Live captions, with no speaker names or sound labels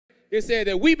it said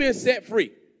that we've been set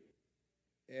free.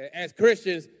 As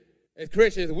Christians,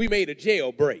 we made a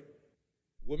jailbreak.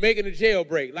 We're making a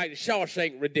jailbreak, like the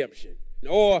Shawshank Redemption,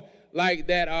 or like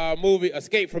that movie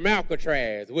Escape from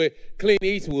Alcatraz with Clint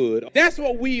Eastwood. That's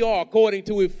what we are, according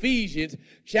to Ephesians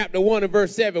chapter 1 and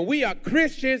verse 7. We are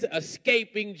Christians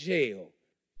escaping jail.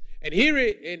 And here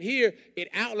it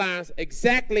outlines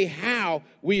exactly how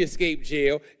we escape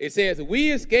jail. It says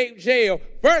we escape jail,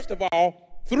 first of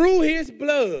all, through his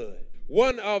blood.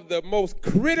 One of the most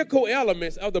critical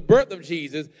elements of the birth of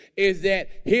Jesus is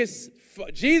that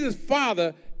Jesus'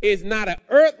 father is not an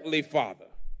earthly father.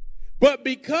 But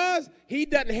because he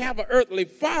doesn't have an earthly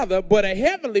father, but a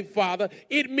heavenly father,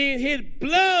 it means his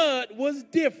blood was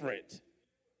different.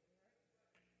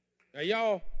 Are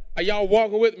y'all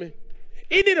walking with me?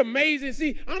 Isn't it amazing?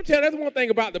 See, I'm telling you, that's one thing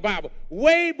about the Bible.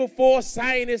 Way before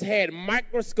scientists had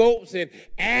microscopes and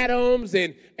atoms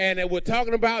and we're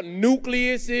talking about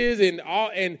nucleuses and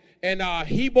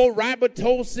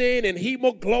heboribitocin and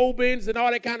hemoglobins and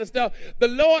all that kind of stuff, the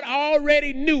Lord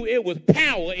already knew it was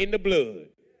power in the blood.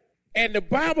 And the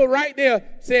Bible right there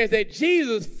says that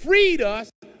Jesus freed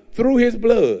us through his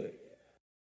blood.